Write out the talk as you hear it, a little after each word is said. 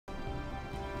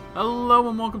Hello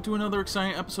and welcome to another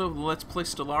exciting episode of Let's Play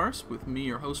Stellaris with me,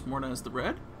 your host Mordaz the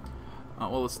Red.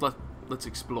 Well, let's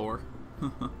explore.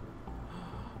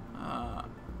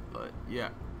 But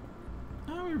yeah,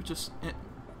 we were just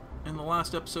in the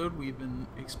last episode. We've been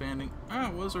expanding.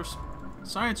 Was our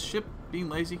science ship being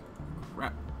lazy?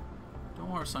 Crap! Don't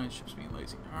want our science ships being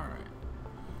lazy. All right.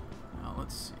 Now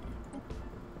let's see.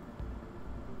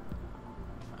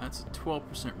 That's a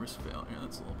 12% risk failure.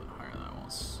 That's a little bit higher than I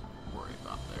was worried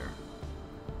about there.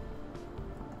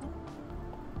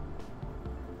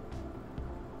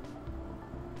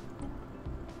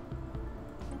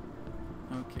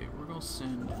 Okay, we're gonna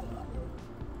send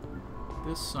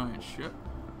this science ship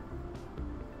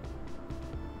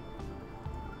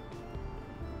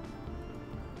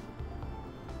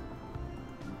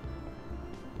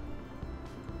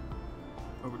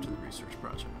over to the research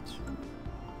project.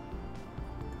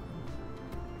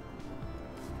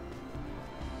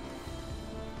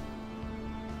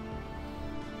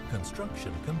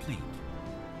 Construction complete.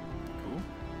 Cool.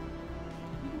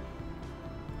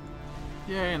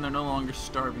 Yay, and they're no longer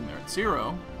starving. They're at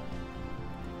 0.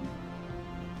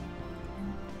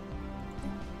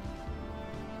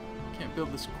 Can't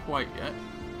build this quite yet,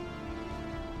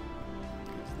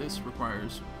 because this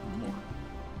requires more.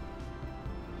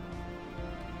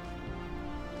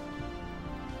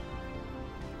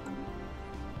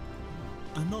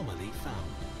 Anomaly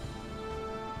found.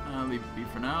 I'll leave it be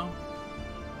for now.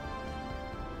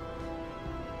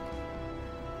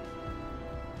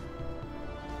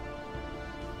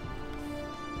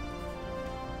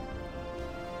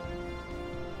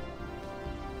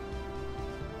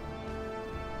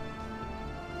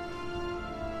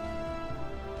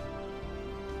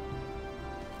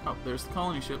 Oh, there's the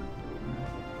colony ship.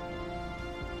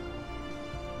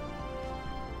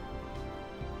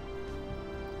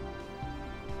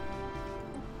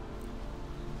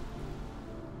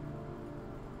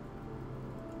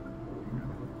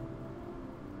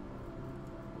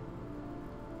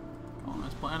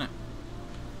 Colonized planet.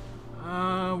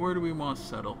 Where do we want to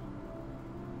settle?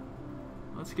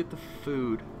 Let's get the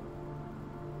food.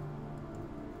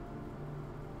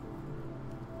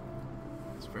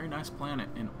 Very nice planet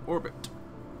in orbit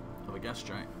of a gas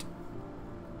giant.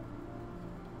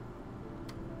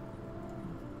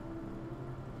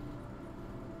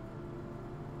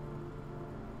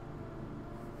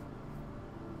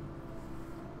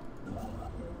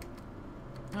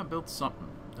 Yeah, build something.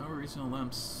 No reason to let them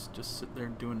just sit there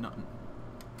doing nothing.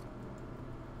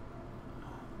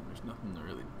 There's nothing to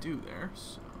really do there,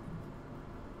 so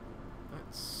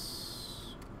let's.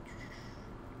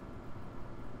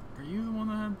 Are you the one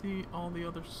that had all the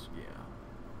others? Yeah.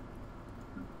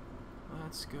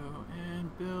 Let's go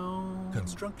and build.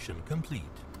 Construction complete.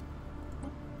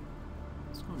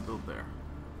 Let's go and build there.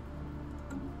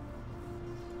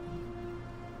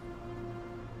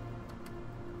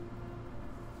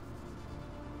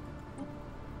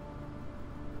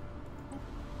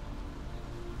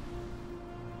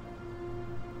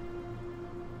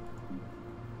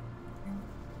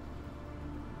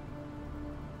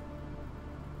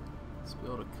 Let's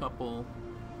build a couple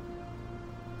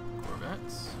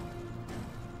corvettes.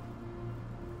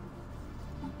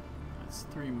 That's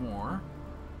 3 more.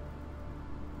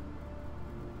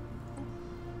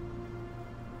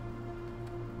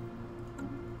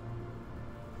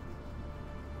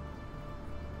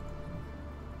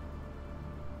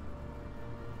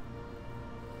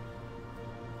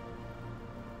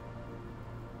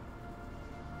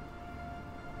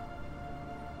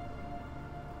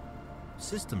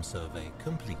 System survey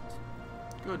complete.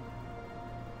 Good.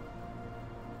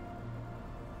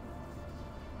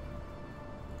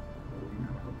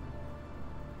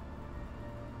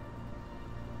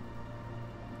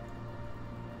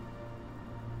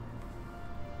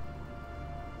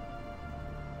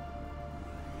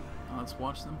 Let's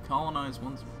watch them colonize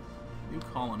one's new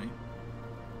colony.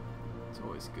 It's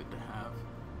always good to have.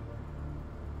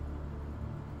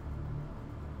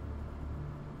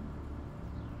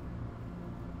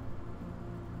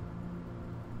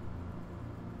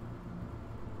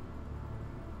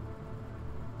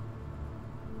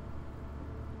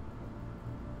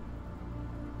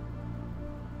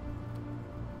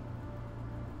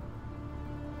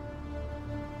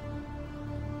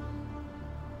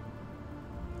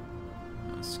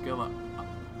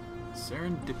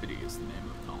 Serendipity is the name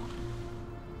of the colony.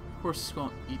 Of course, it's going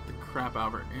to eat the crap out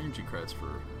of our energy credits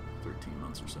for 13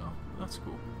 months or so. That's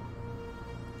cool.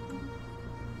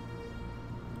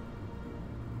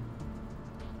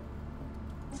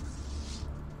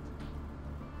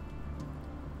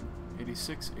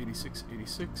 '86, 86,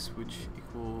 86, which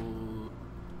equal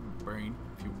brain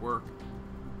if you work.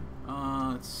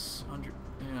 It's 100.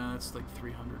 Yeah, it's like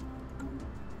 300.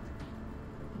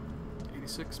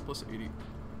 86 plus 80. 8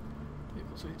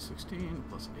 plus 8, 16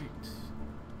 plus 8.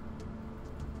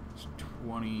 It's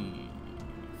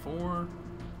 24.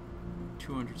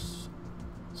 200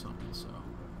 something, so.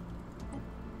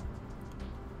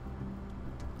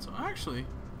 So actually,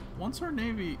 once our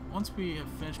Navy, once we have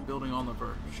finished building all of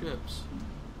our ships,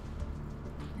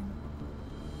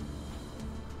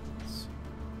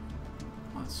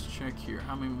 let's check here.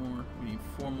 How many more? We need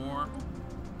 4 more.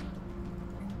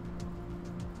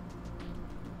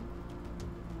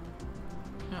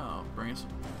 Yeah, I'll bring us.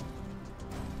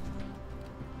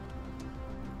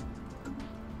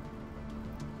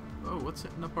 Oh, what's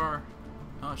hitting up our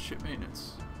ship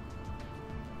maintenance?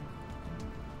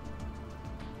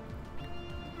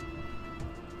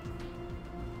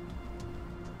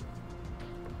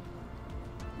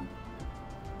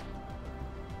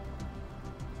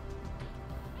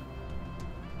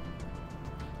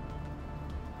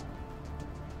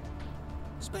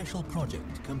 Special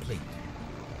project complete.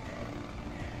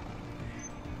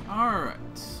 Alright,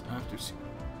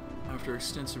 after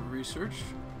extensive research,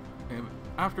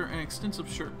 after an extensive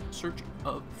search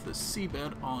of the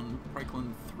seabed on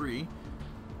Pryklin 3,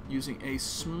 using a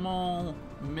small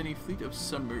mini fleet of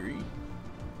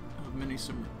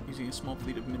using a small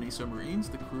fleet of mini submarines,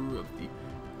 the crew of the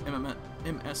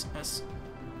MSS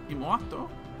Imato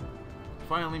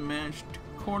finally managed to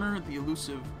corner the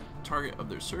elusive target of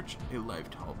their search, a live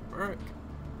Talberic,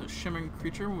 a shimmering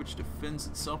creature which defends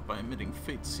itself by emitting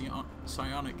faint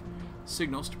psionic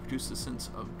signals to produce a sense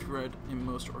of dread in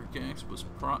most organics, was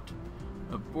brought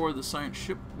aboard the science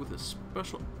ship with a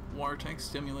special water tank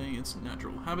stimulating its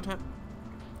natural habitat.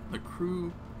 The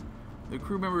crew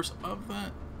members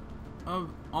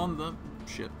on the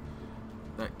ship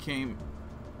that came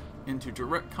into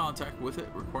direct contact with it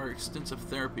require extensive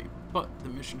therapy, but the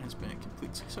mission has been a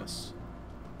complete success.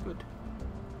 Good.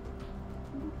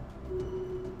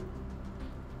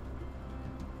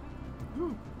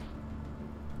 Ooh.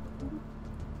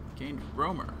 Gained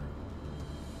roamer.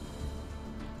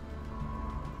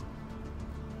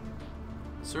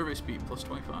 Survey speed plus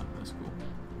 25. That's cool.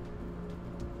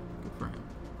 Good for him.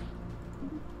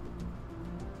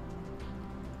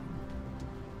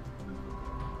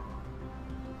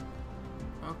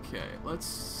 Okay, let's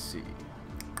see.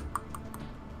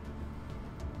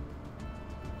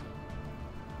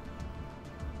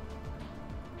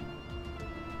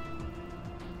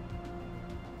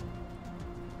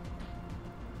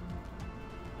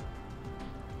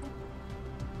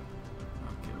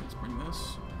 Bring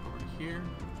this over to here.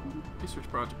 Research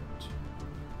project.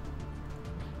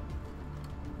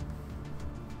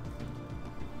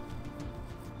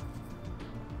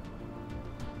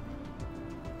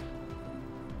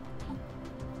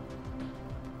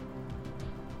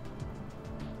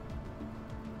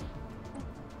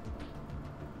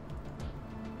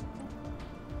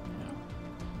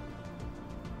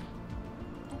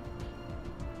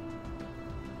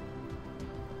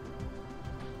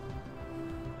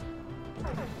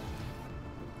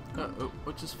 Uh-oh,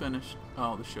 what just finished?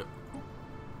 Oh, the ship.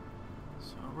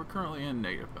 So we're currently in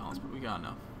negative balance, but we got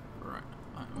enough. Right.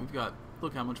 We've got,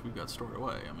 look how much we've got stored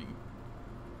away. I mean,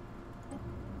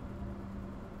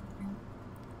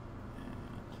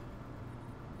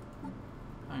 and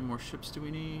how many more ships do we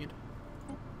need?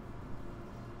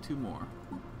 2 more.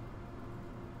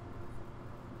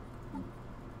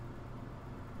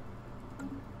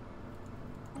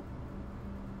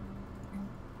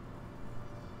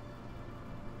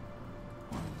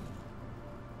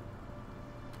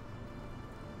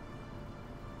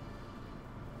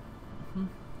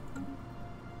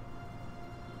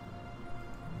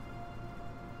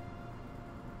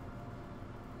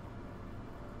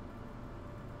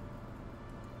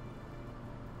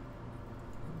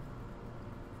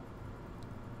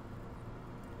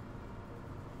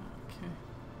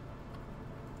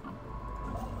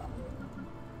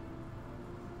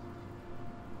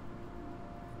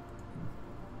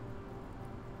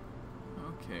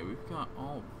 Okay, we've got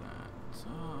all of that.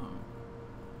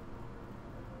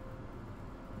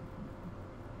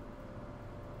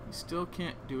 We still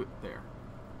can't do it there.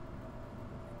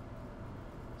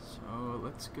 So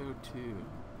let's go to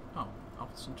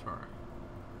Alpha Centauri.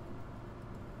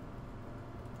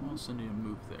 We'll send you a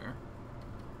move there.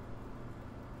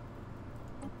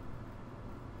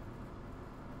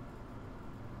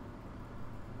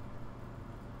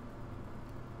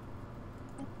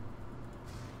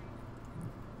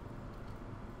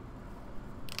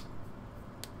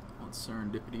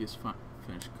 Serendipity is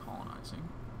finished colonizing.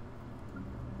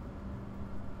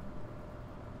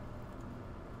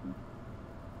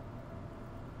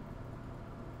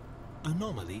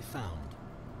 Anomaly found.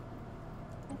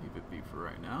 Leave it be for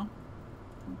right now.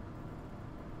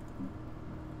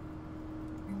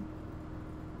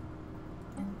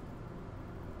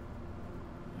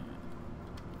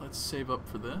 Let's save up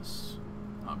for this.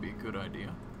 That'll be a good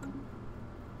idea.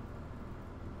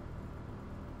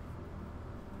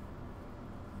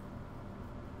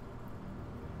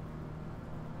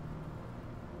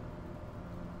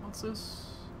 What's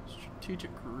this?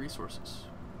 Strategic resources.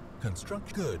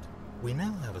 Construct good. We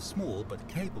now have a small but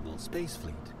capable space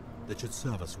fleet that should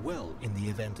serve us well in the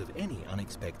event of any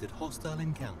unexpected hostile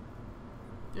encounter.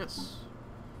 Yes.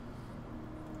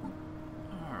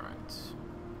 Alright.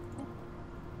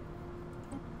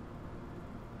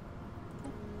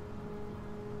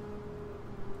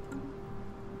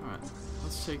 Alright,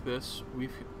 let's take this.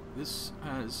 This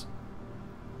has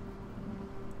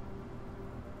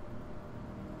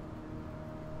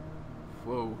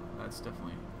whoa, that's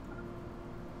definitely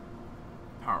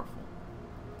powerful.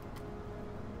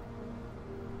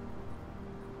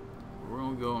 We're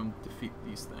gonna go and defeat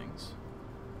these things.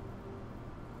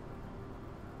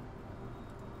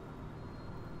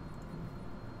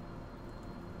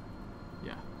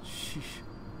 Yeah, sheesh.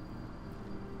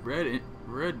 Red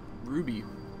Ruby.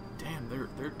 Damn,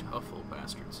 they're tough little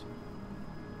bastards.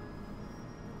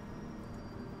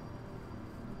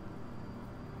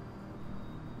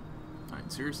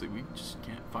 Alright, seriously, we just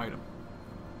can't fight them.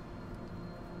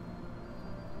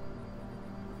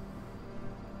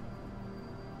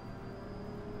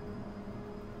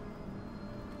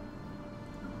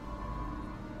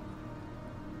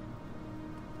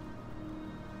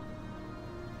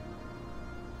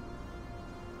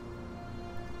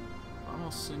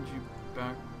 I'll send you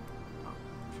back. Oh,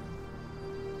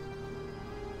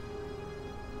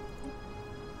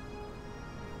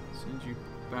 send you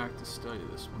back to study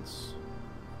this once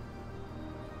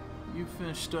you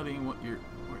finish studying what you're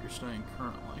studying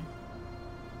currently.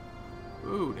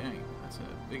 Ooh, dang, that's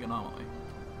a big anomaly.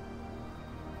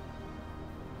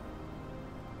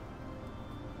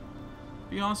 To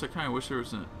be honest, I kind of wish there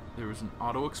was an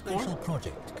auto explore. Special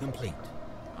project complete.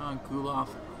 Gulaf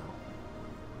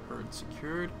herd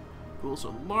secured. Ghouls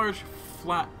are large,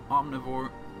 flat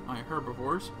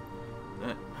herbivores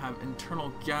that have internal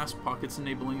gas pockets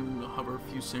enabling them to hover a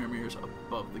few centimeters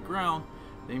above the ground.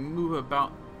 They move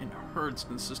about in herds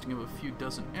consisting of a few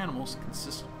dozen animals,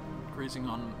 grazing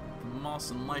on the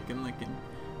moss and lichen that can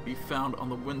be found on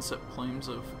the windset plains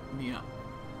of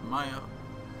Maya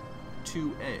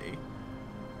 2A.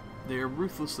 They are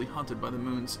ruthlessly hunted by the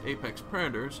moon's apex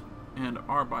predators, and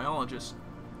our biologists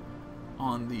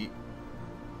on the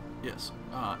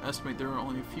estimate there are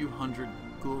only a few hundred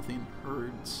Gulthian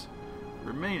herds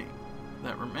remain.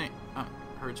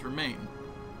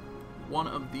 One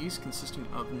of these, consisting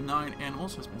of 9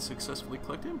 animals, has been successfully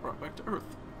collected and brought back to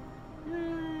Earth.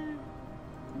 Yay!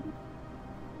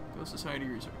 Go Society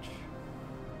Research.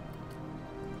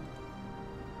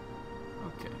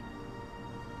 Okay.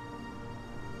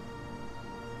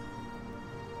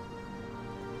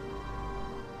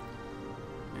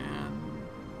 And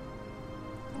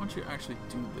I want you to actually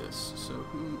do this. So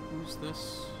who's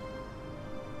this?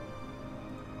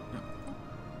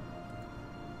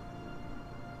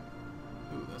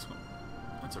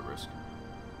 That's a risk.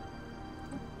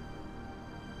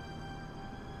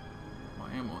 What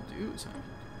I am going to do is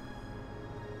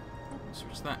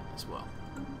research that as well.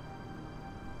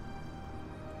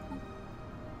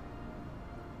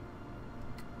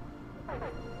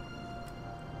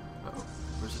 Uh-oh,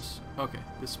 where's this? Okay,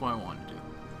 this is what I wanted to do.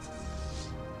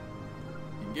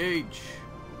 Engage!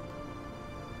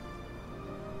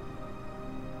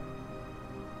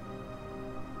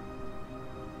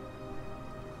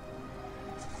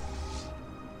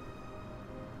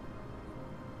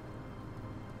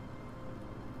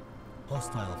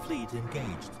 Hostile fleet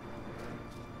engaged.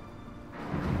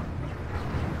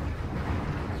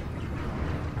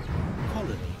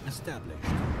 Colony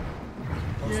established.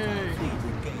 Hostile Yay. fleet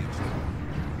engaged.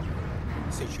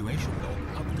 Situation log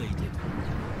updated.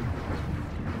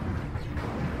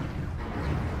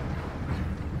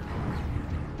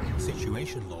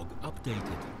 Situation log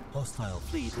updated. Hostile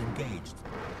fleet engaged.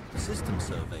 System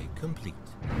survey complete.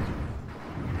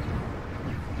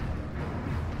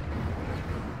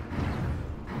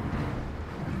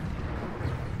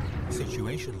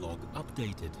 Situation log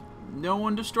updated. No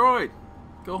one destroyed.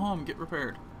 Go home, get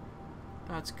repaired.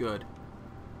 That's good.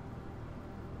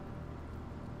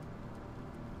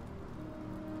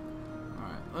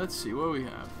 Alright, let's see what we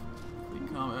have. Fleet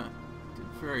combat did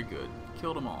very good.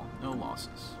 Killed them all. No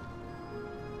losses.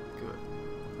 Good.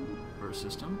 Burst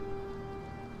system.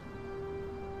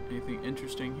 Anything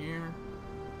interesting here?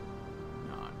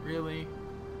 Really?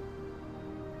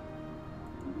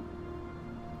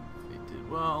 They did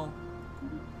well.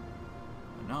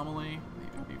 Anomaly.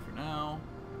 Leave it be for now.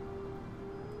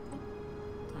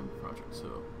 Time project.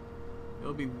 So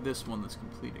it'll be this one that's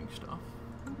completing stuff.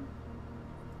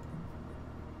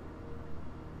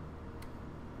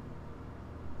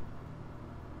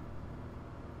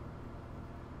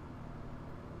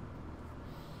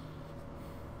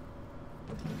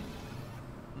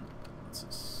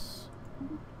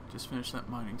 Just finished that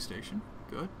mining station.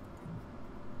 Good.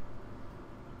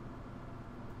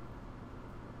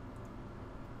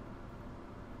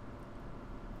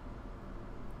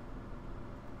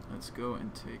 Let's go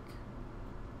and take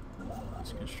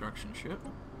this construction ship.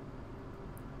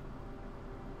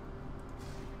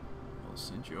 I'll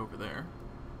send you over there.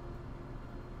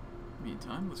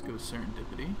 Meantime, let's go to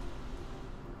Serendipity.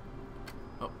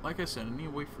 Oh, like I said, I need to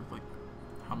wait for like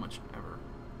how much ever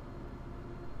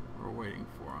we're waiting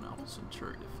for on Alpha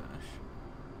Centauri to finish.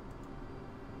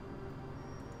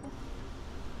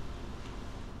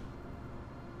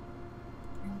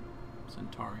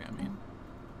 Centauri, I mean.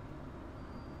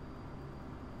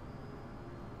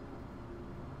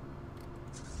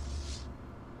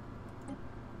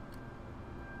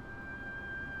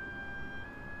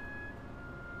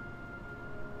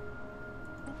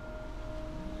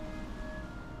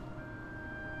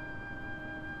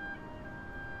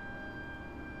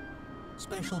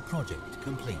 Special project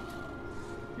complete.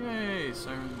 Yay,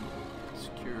 Siren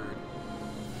secured.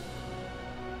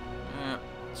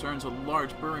 Sirens are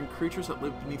large burrowing creatures that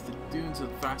live beneath the dunes of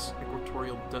the vast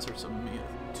equatorial deserts of Myth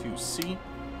 2C.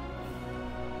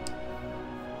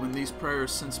 When these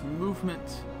predators sense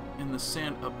movement in the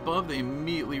sand above, they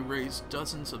immediately raise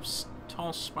dozens of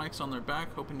tall spikes on their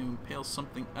back, hoping to impale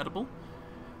something edible.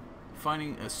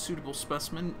 Finding a suitable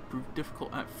specimen proved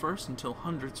difficult at first until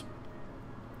hundreds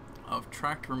of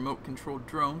tracked remote-controlled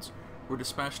drones were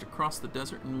dispatched across the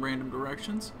desert in random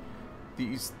directions.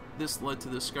 This led to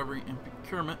the discovery and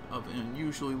procurement of an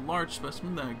unusually large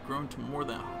specimen that had grown more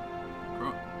than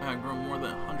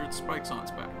 100 spikes on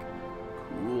its back.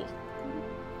 Cool.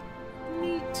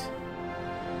 Neat.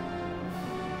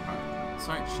 Alright,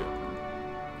 science ship.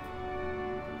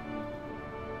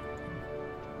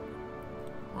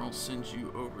 I'll send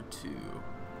you over to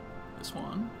this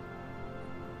one.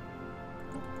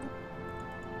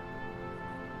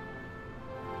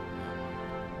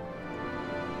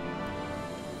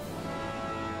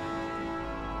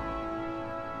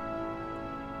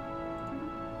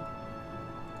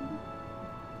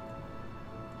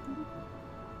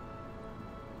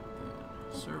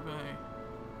 Survey.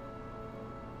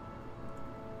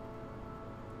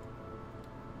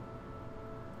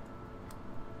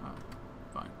 Oh,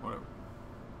 fine, whatever.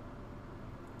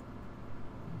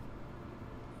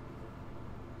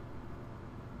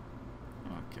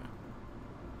 Okay.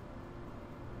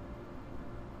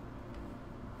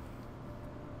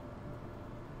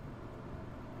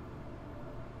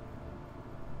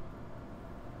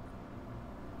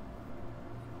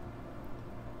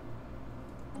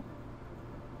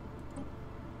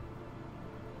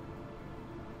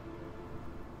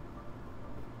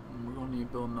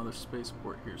 Build another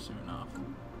spaceport here soon enough.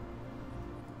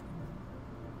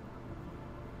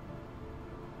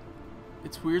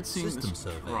 It's weird seeing System this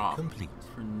survey drop complete.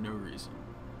 for no reason.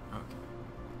 Okay.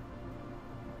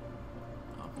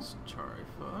 Alpha Centauri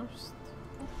first.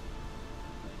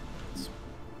 Let's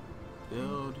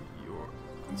build your.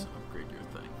 Let's upgrade your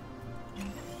thing.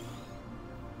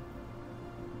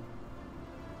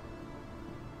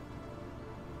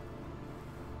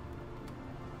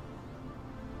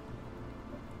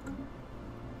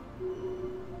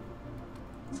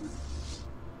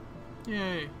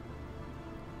 Yay!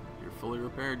 You're fully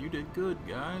repaired. You did good,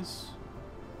 guys.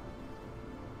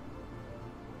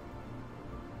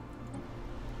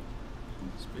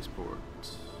 Spaceport.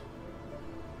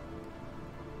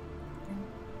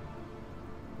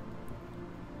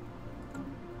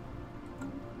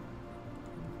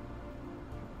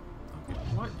 Okay,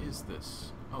 what is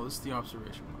this? Oh, this is the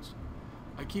observation post.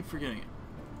 I keep forgetting it.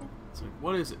 It's like,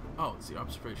 what is it? Oh, it's the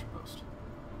observation post.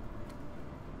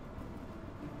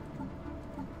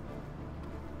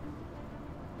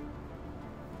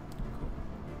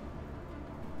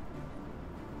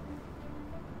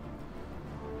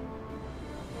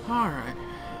 Alright.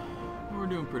 We're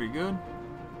doing pretty good.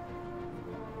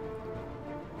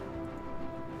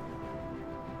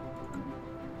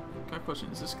 Got a question.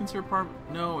 Is this considered part of...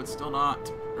 No, it's still not.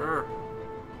 Urgh.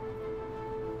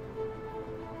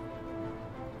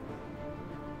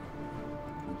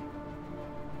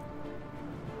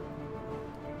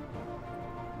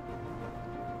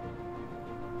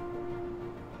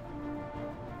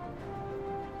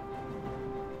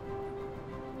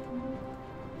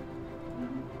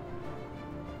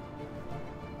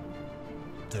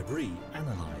 Debris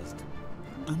analyzed.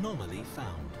 Anomaly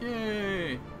found.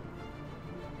 Yay!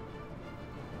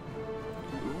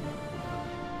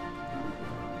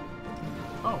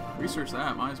 Oh, research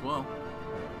that, might as well.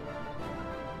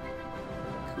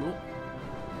 Cool.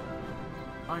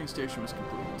 Mining station was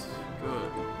complete.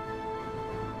 Good.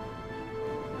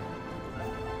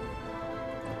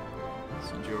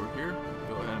 Send you over here.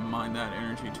 Go ahead and mine that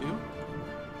energy too.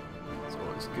 It's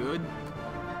always good.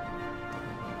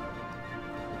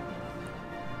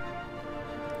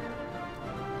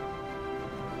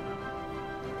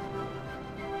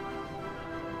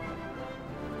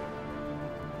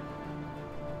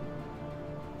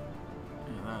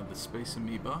 The space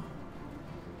amoeba.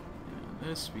 And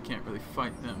this, we can't really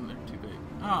fight them, they're too big.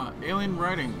 Ah, alien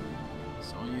writing.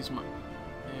 So I'll use my...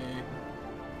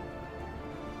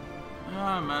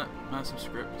 massive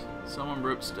script. Someone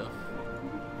wrote stuff.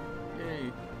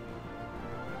 Yay.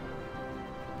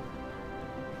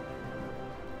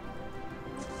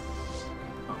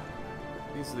 Oh,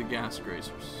 these are the gas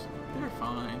grazers. They're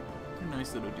fine. They're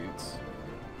nice little dudes.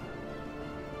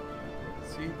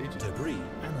 See, they just... Debris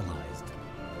analyzed.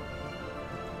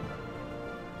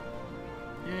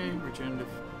 Yay, regenerative.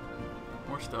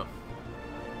 More stuff.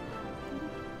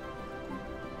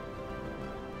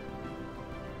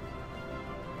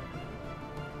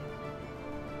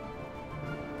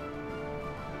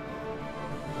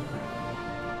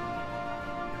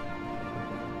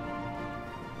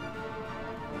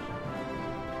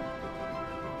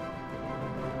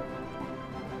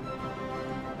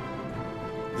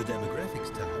 The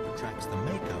demographics tab tracks the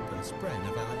makeup and spread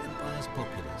of our empire's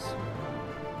populace.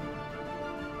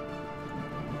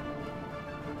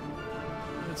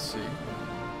 Let's see.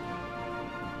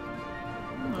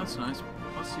 Oh, that's nice.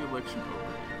 What's the election over?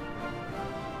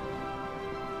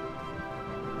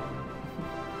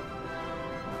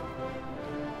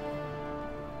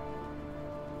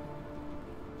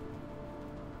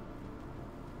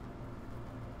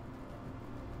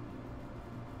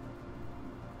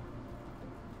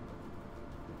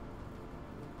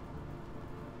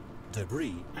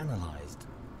 Debris analyzed.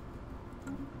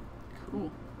 Cool.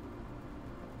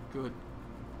 Good.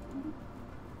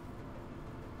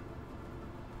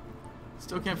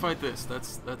 Still can't fight this.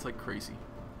 That's like crazy.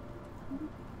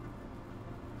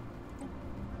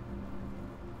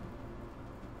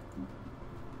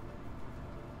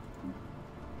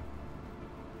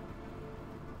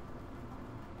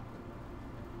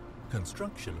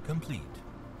 Construction complete.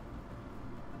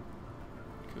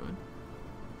 Good.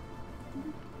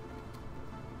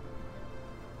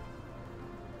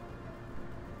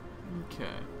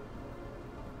 Okay.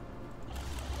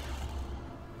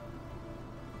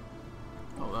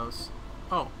 Oh, that was...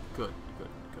 Oh, good, good,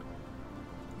 good.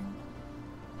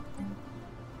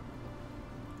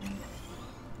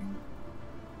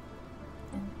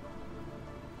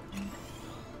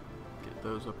 Get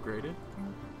those upgraded.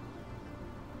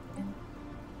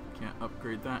 Can't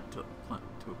upgrade that to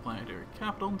a planetary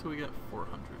capital until we get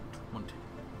 420.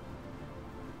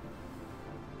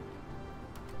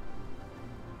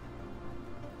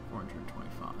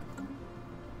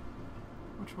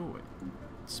 Which will wait.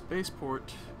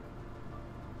 Spaceport.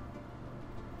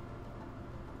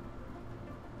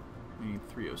 We need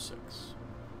 306.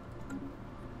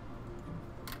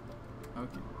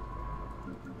 Okay.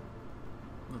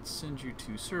 Let's send you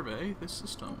to survey this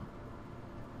system.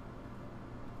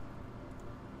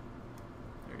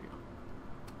 There you go.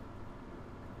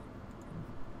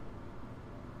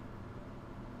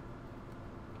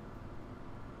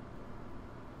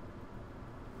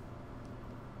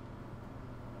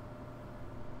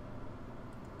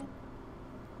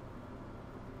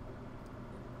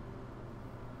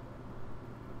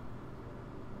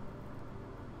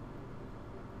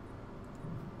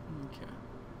 Okay.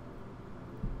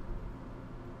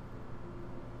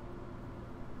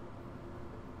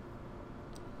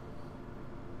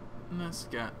 And that's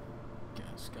gas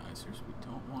geysers. We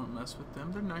don't want to mess with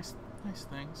them. They're nice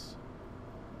things.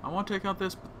 I want to take out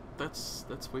this, but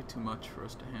that's way too much for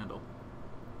us to handle.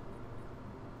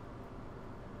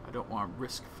 I don't want to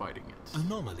risk fighting it.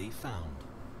 Anomaly found.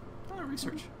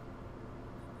 Research.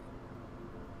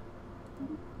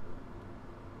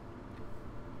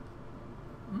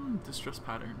 Distress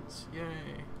patterns.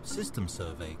 Yay. System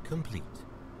survey complete.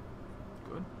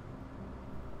 Good.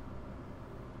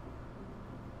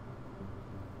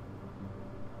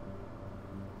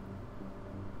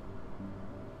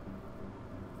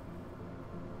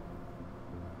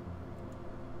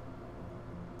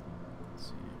 Let's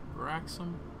see.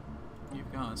 Braxum.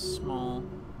 You've got a small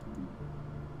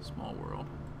world.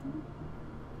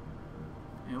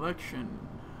 Election.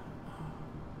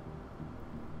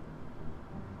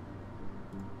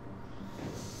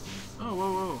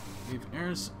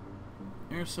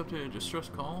 Intercepted a distress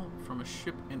call from a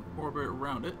ship in orbit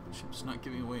around it. The ship's not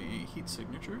giving away any heat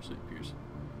signatures, it appears.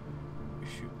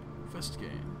 Issue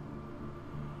investigate.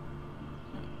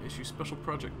 Issue special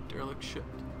project derelict ship.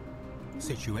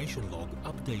 Situation log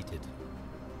updated.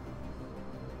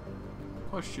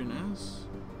 Question is,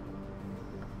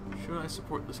 should I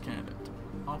support this candidate?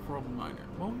 Off-world miner.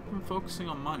 Well, we've been focusing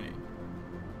on mining.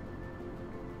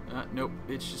 Nope,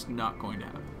 it's just not going to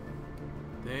happen.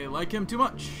 They like him too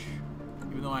much.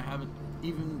 Even though I haven't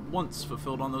even once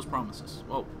fulfilled on those promises.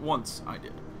 Well, once I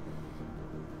did.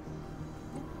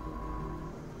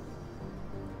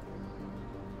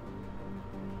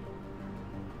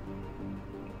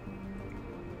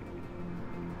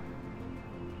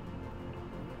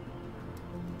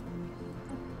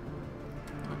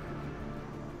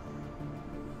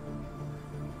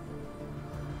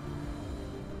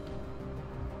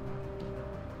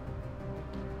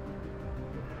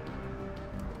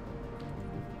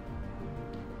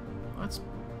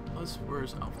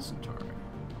 Where's Alpha Centauri?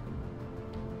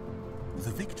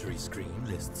 The victory screen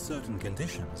lists certain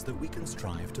conditions that we can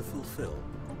strive to fulfill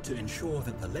to ensure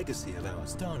that the legacy of our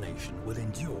star nation will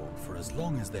endure for as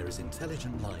long as there is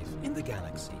intelligent life in the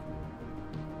galaxy.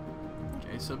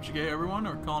 Okay, subjugate everyone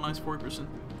or colonize 40%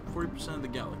 of the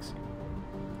galaxy.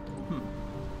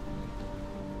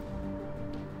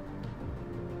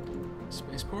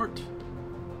 Spaceport.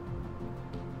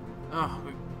 Oh,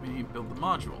 we need to build the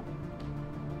module.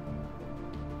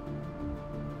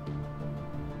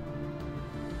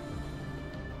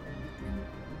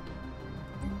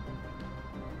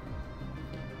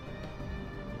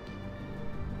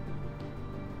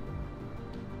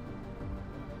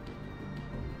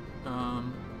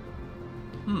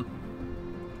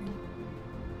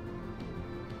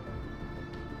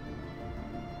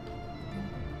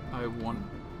 I want...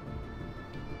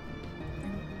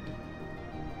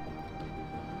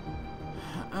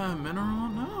 mineral?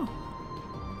 No.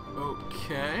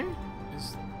 Okay.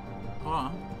 Hold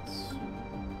on.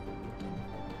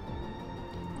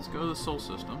 Let's go to the Sol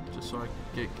system, just so I can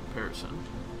get comparison.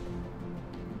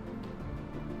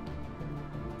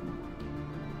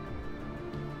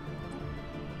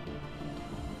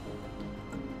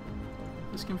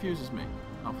 This confuses me.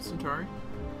 Alpha Centauri.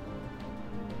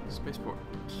 Spaceport.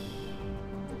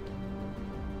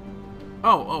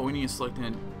 Oh, we need to select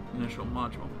an initial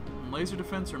module. Laser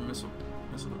defense or missile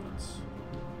defense?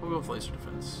 We'll go with laser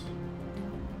defense.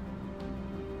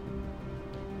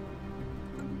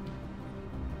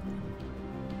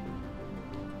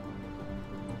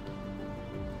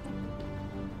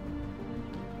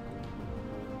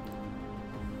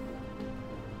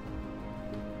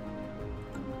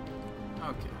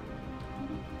 Okay.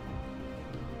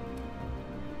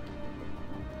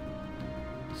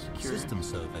 Security. System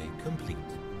survey complete.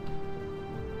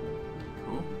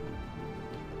 Cool.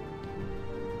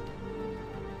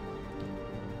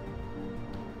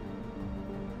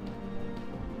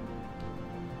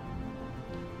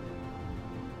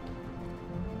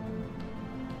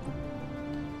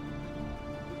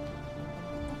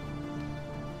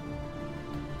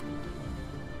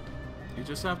 You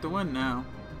just have to win now.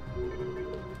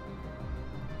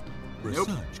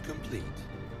 Research complete.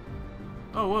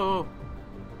 Oh, whoa.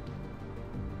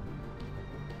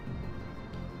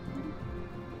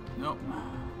 Nope.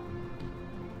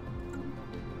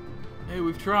 Hey,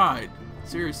 we've tried.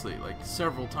 Seriously, like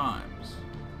several times.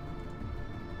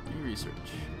 New research.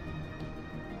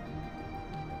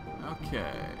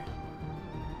 Okay.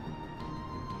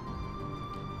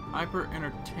 Hyper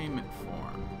entertainment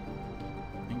form.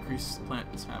 Increases the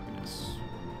planet's happiness.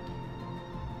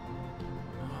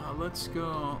 Let's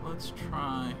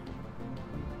try.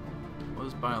 What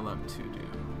does Biolab 2 do?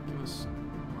 Give us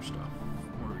more stuff,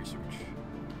 more research.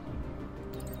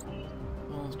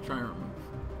 Well, let's try and remove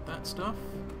that stuff.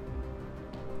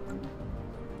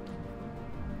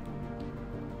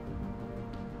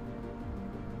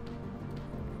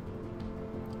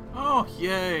 Oh,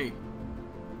 yay!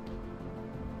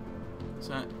 Is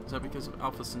that because of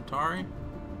Alpha Centauri?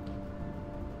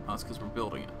 Oh, it's because we're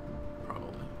building it, probably.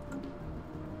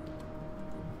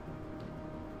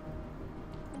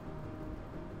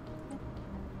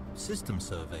 System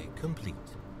survey complete.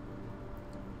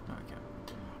 Okay.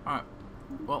 Alright.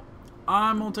 Well,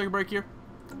 I'm going to take a break here.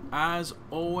 As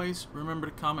always, remember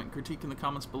to comment and critique in the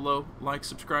comments below. Like,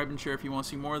 subscribe, and share if you want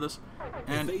to see more of this.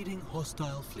 And Evading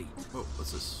hostile fleet. oh,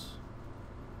 what's this?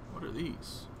 What are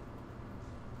these?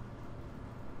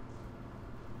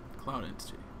 Cloud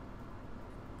entity.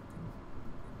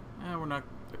 We're not...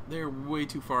 They're way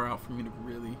too far out for me to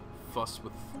really fuss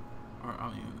with... I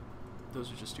mean,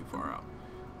 those are just too far out.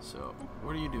 So,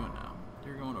 what are you doing now?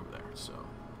 you're going over there. So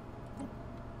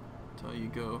until you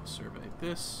go survey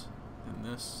this, then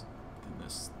this, then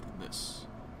this, then this,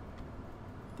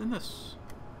 then this.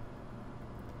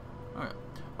 Alright,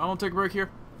 I won't take a break here.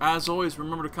 As always,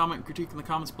 remember to comment and critique in the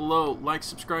comments below. Like,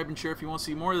 subscribe, and share if you want to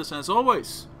see more of this. And as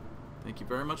always, thank you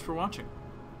very much for watching.